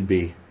side, it should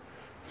be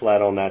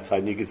flat on that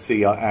side. And you can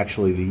see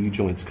actually the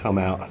U-joints come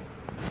out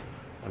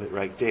of it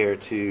right there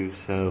too.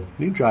 So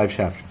new drive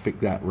shaft to pick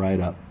that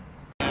right up.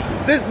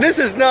 This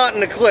is not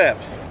an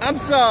Eclipse. I'm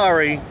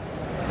sorry,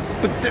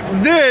 but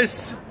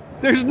there's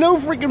no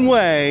freaking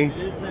way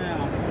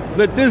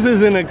that this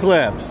is an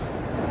Eclipse.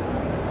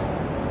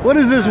 What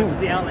is this?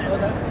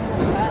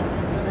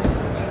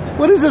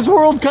 What is this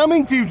world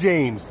coming to,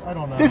 James? I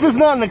don't know. This is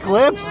not an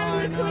Eclipse. No,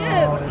 it's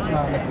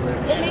not an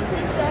Eclipse. It makes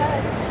me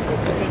sad.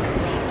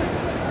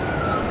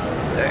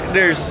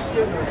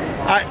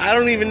 I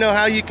don't even know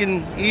how you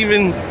can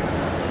even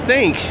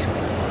think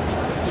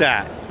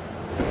that.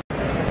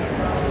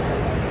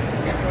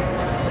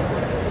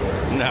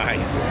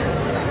 Nice.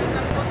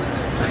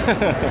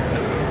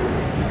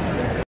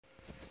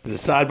 The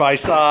side by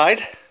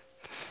side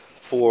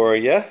for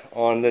you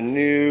on the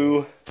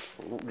new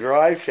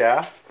drive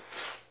shaft,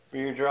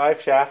 rear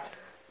drive shaft.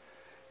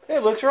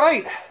 It looks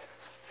right.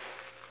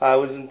 I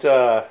wasn't,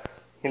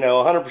 you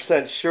know,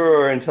 100%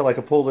 sure until I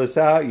could pull this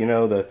out. You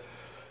know, the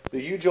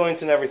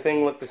U-joints and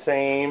everything looked the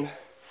same,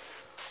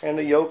 and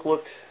the yoke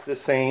looked the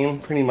same,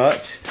 pretty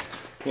much.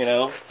 You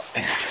know,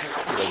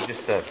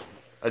 just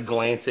a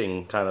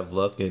glancing kind of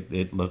look.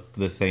 It looked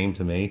the same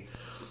to me.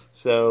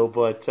 So,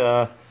 but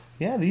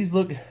yeah, this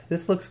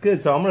looks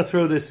good. So I'm gonna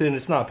throw this in.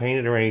 It's not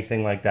painted or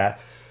anything like that.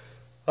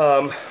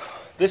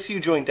 This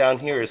U-joint down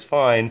here is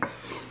fine.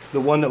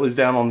 The one that was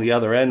down on the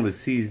other end was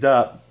seized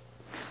up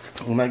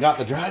when I got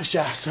the drive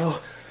shaft, so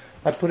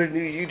I put a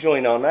new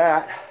U-joint on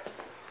that,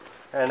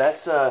 and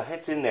that's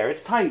it's in there.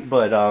 It's tight,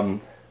 but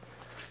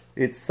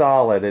it's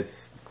solid.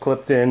 It's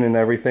clipped in and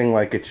everything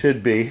like it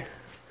should be.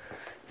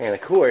 And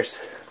of course,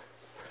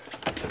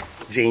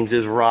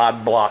 James's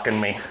rod blocking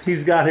me.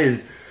 He's got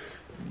his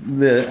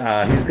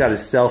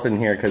stealth in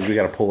here because we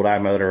got to pull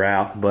that motor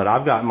out. But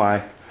I've got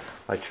my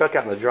truck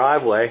out in the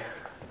driveway,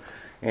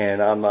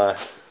 and I'm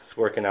just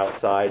working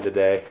outside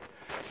today.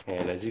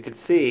 And as you can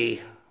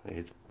see,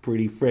 it's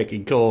pretty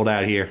freaking cold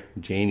out here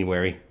in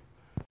January.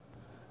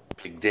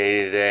 Big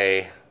day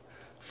today.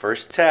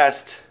 First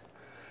test.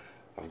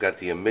 I've got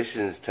the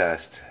emissions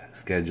test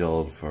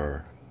scheduled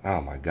for,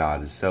 oh my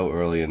God, it's so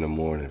early in the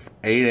morning.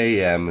 8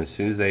 a.m. as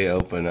soon as they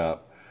open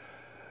up.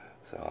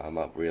 So I'm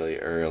up really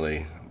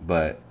early,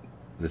 but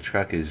the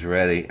truck is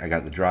ready. I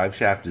got the drive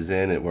shaft is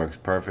in. It works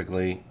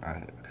perfectly.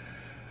 I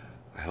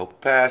hope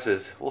it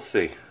passes. We'll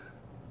see.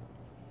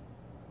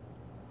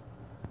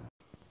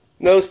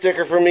 No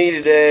sticker for me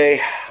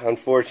today.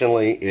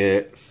 Unfortunately,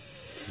 it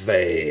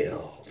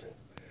failed.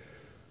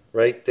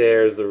 Right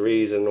there's the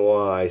reason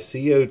why.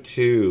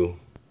 CO2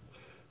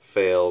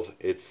 failed.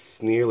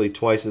 It's nearly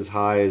twice as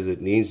high as it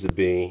needs to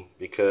be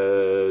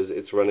because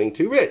it's running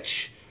too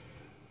rich.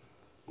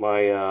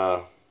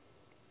 My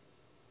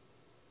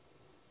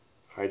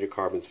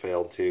hydrocarbons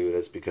failed too.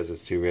 That's because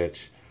it's too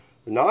rich.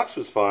 The NOx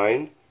was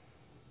fine.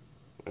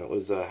 That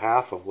was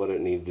half of what it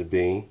needed to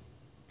be.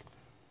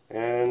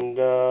 And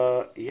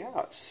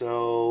yeah,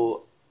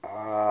 so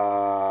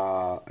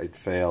it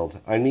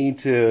failed. I need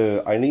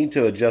to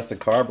adjust the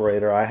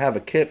carburetor. I have a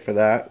kit for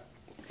that.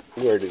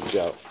 Where did it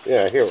go?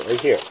 Yeah, here,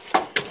 right here.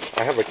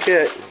 I have a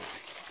kit.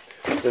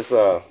 This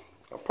I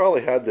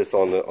probably had this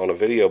on a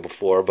video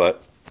before,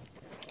 but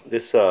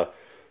this has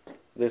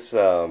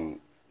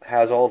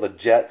all the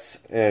jets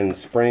and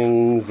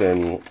springs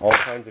and all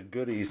kinds of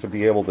goodies to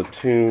be able to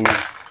tune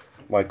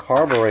my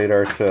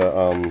carburetor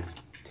to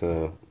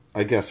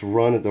I guess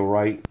run at the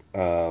right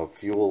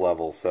fuel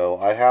level. So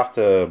I have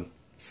to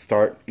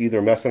start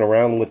either messing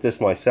around with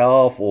this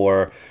myself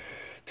or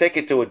take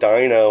it to a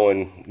dyno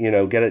and, you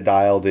know, get it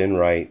dialed in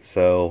right.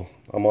 So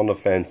I'm on the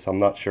fence. I'm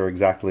not sure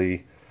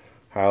exactly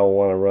how I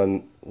want to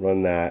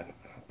run that.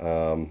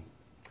 So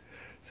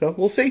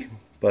we'll see,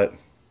 but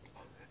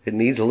it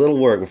needs a little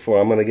work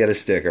before I'm going to get a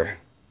sticker.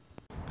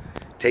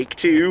 Take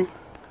two.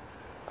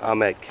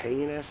 I'm at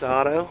K&S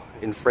Auto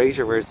in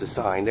Fraser. Where's the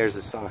sign? There's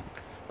the sign.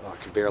 Oh,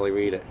 I can barely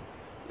read it.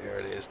 There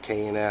it is,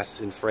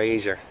 K&S in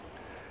Fraser.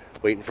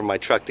 Waiting for my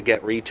truck to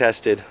get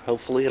retested.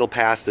 Hopefully it'll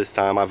pass this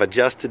time. I've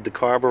adjusted the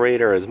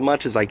carburetor as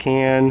much as I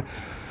can,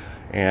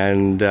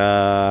 and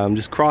I'm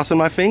just crossing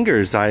my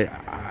fingers.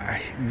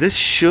 This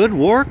should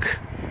work.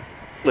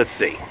 Let's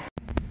see.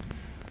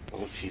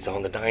 Oh, she's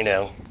on the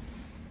dyno.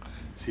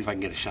 See if I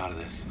can get a shot of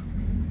this.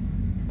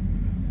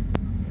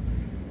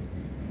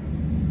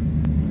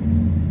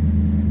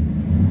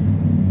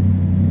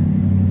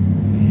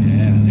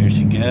 Yeah, there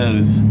she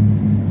goes.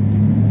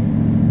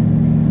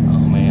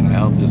 Oh man, I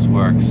hope this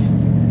works.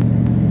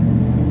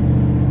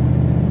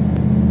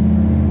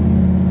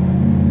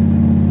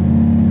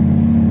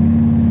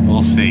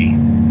 We'll see.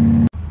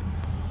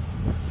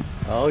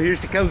 Oh, here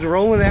she comes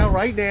rolling out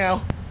right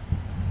now.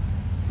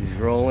 She's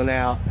rolling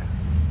out.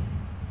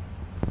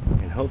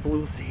 And hopefully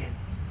we'll see it.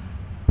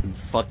 It's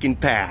fucking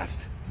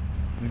passed.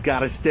 He's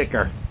got a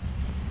sticker.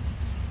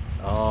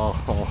 Oh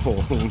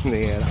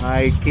man,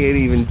 I can't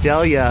even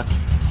tell you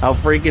how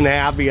freaking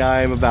happy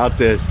I am about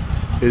this.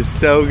 It's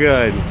so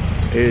good.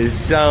 It is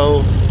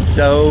so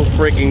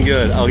freaking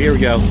good. Oh, here we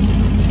go.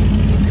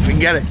 Let's see if we can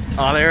get it.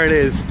 Oh, there it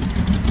is.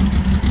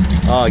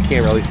 Oh, I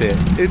can't really see it.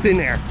 It's in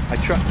there.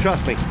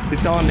 Trust me,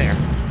 it's on there.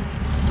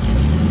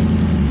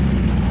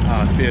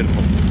 Oh, it's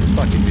beautiful. It's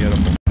fucking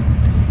beautiful.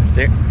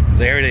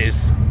 There it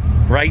is.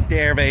 Right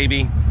there,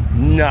 baby.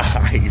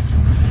 Nice.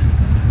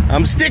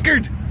 I'm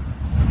stickered.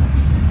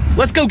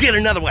 Let's go get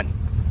another one.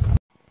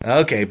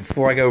 Okay,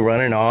 before I go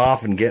running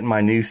off and getting my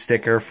new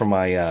sticker for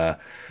my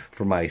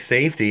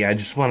safety, I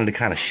just wanted to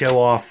kind of show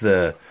off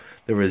the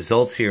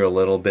results here a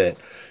little bit.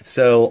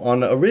 So on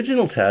the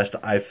original test,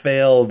 I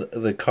failed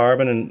the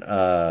carbon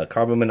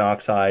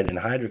monoxide and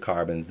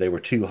hydrocarbons. They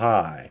were too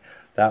high.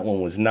 That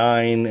one was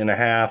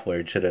 9.5,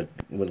 where the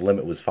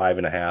limit was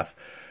 5.5.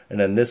 And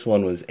then this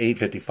one was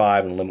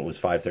 855 and the limit was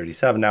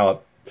 537.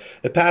 Now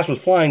it passed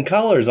with flying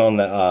colors on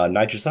the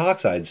nitrous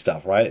oxide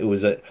stuff, right? It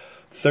was at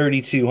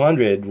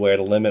 3200 where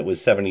the limit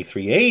was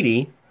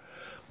 7380.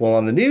 Well,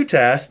 on the new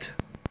test,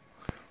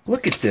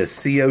 look at this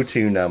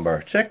CO2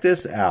 number. Check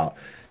this out.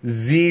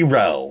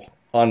 0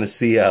 on the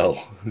CO.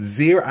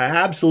 0.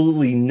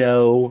 Absolutely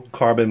no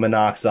carbon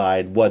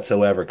monoxide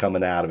whatsoever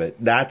coming out of it.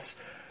 That's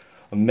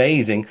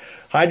amazing.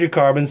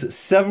 Hydrocarbons,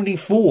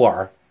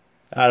 74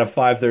 out of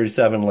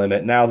 537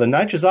 limit. Now, the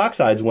nitrous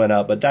oxides went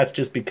up, but that's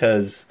just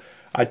because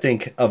I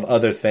think of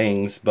other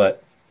things,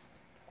 but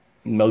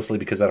mostly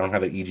because I don't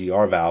have an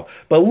EGR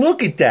valve. But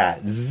look at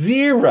that.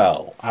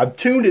 0. I've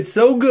tuned it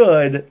so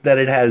good that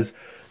it has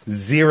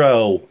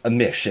 0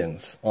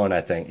 emissions on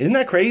that thing. Isn't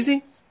that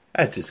crazy?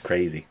 That's just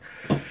crazy.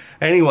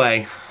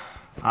 Anyway,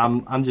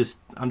 I'm just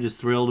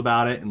thrilled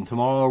about it. And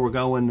tomorrow we're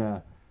going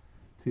to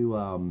see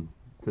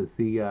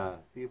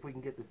if we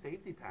can get the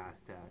safety pass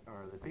test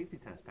or the safety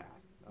test passed.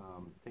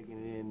 Taking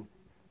it in,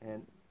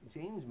 and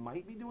James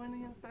might be doing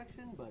the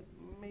inspection, but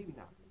maybe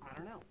not. I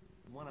don't know.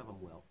 One of them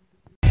will.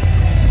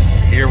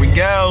 Here we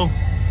go.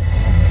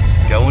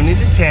 Going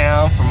into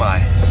town for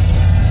my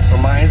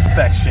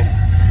inspection.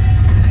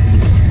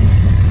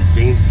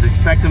 James is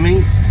expecting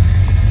me.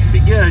 Should be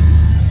good.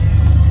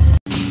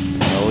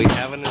 Oh, we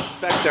have an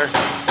inspector.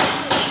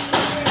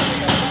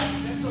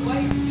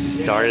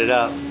 Start it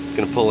up. It's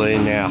gonna pull it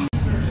in now.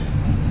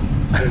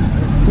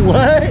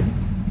 What?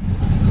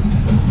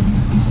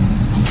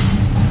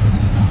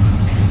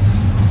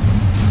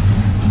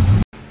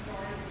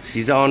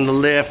 She's on the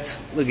lift.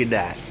 Look at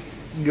that.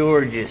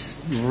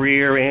 Gorgeous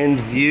rear end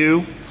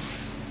view.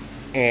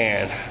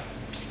 And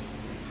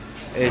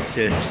it's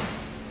just,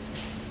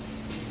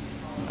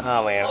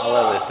 oh man, I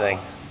love this thing.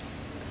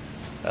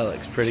 That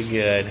looks pretty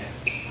good.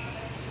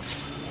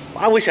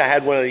 I wish I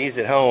had one of these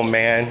at home,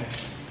 man.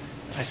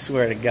 I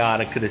swear to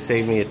God, it could have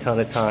saved me a ton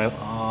of time.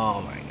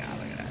 Oh my God,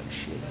 look at that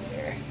shit in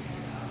there.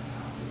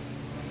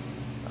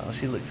 Oh,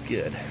 she looks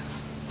good.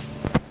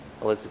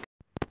 Well, let's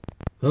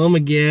home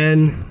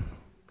again.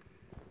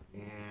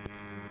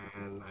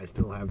 I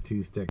still have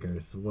 2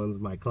 stickers. One's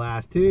my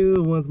class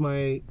 2, one's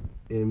my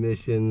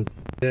emissions.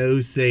 No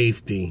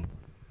safety.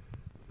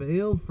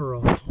 Failed for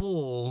a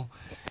hole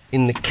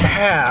in the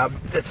cab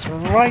that's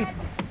right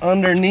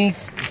underneath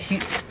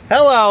here.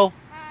 Hello.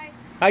 Hi.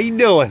 How you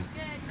doing?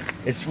 Good.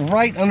 It's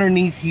right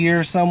underneath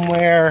here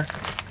somewhere.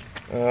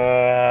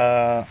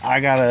 I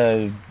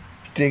gotta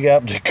dig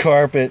up the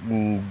carpet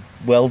and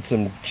weld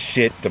some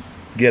shit to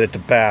get it to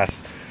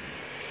pass.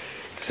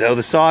 So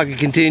the saga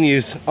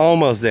continues,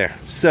 almost there.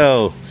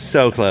 So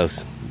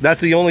close.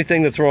 That's the only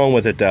thing that's wrong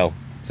with it though.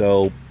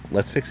 So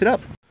let's fix it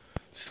up.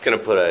 Just gonna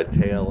put a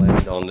tail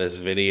end on this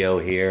video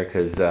here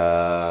because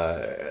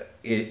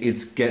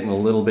it's getting a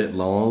little bit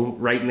long.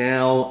 Right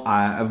now,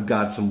 I've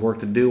got some work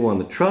to do on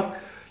the truck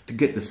to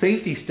get the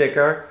safety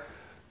sticker.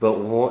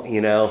 But,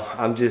 you know,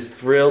 I'm just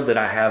thrilled that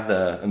I have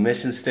the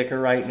emission sticker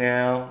right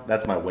now.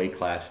 That's my weight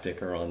class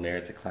sticker on there.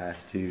 It's a class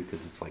 2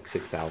 because it's like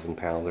 6,000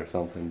 pounds or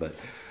something. But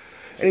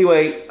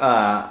anyway,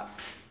 I'm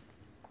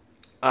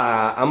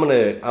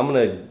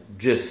gonna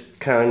just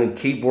kind of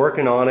keep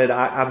working on it.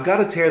 I've got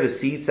to tear the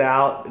seats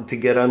out to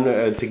get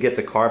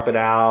the carpet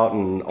out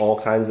and all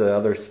kinds of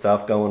other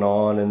stuff going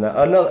on. And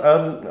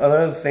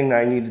another thing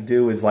that I need to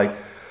do is like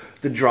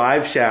the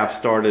drive shaft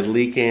started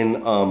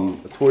leaking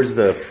towards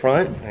the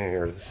front.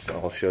 Here,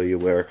 I'll show you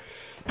where.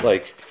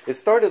 Like it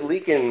started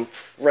leaking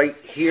right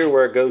here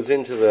where it goes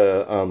into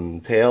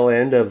the tail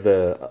end of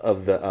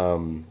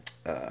the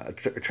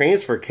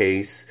transfer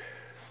case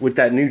with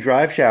that new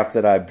drive shaft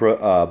that I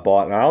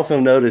bought. And I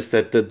also noticed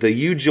that the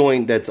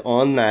U-joint that's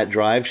on that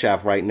drive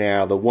shaft right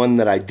now, the one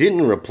that I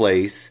didn't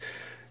replace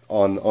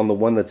on the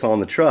one that's on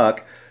the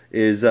truck,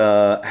 is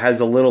has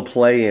a little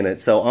play in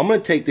it. So I'm going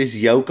to take this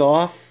yoke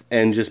off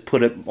and just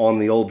put it on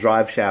the old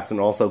drive shaft and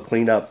also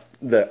clean up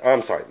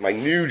my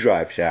new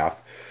drive shaft.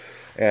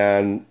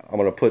 And I'm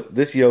going to put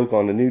this yoke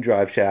on the new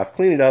drive shaft,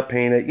 clean it up,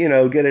 paint it, you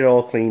know, get it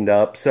all cleaned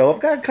up. So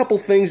I've got a couple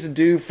things to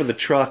do for the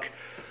truck.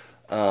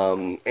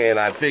 And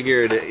I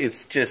figured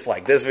it's just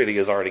like this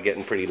video is already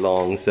getting pretty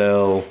long.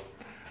 So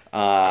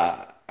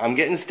I'm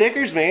getting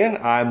stickers, man.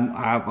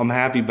 I'm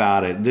happy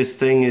about it. This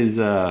thing is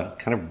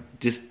kind of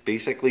just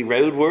basically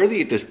roadworthy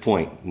at this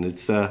point. And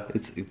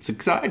it's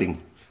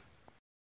exciting.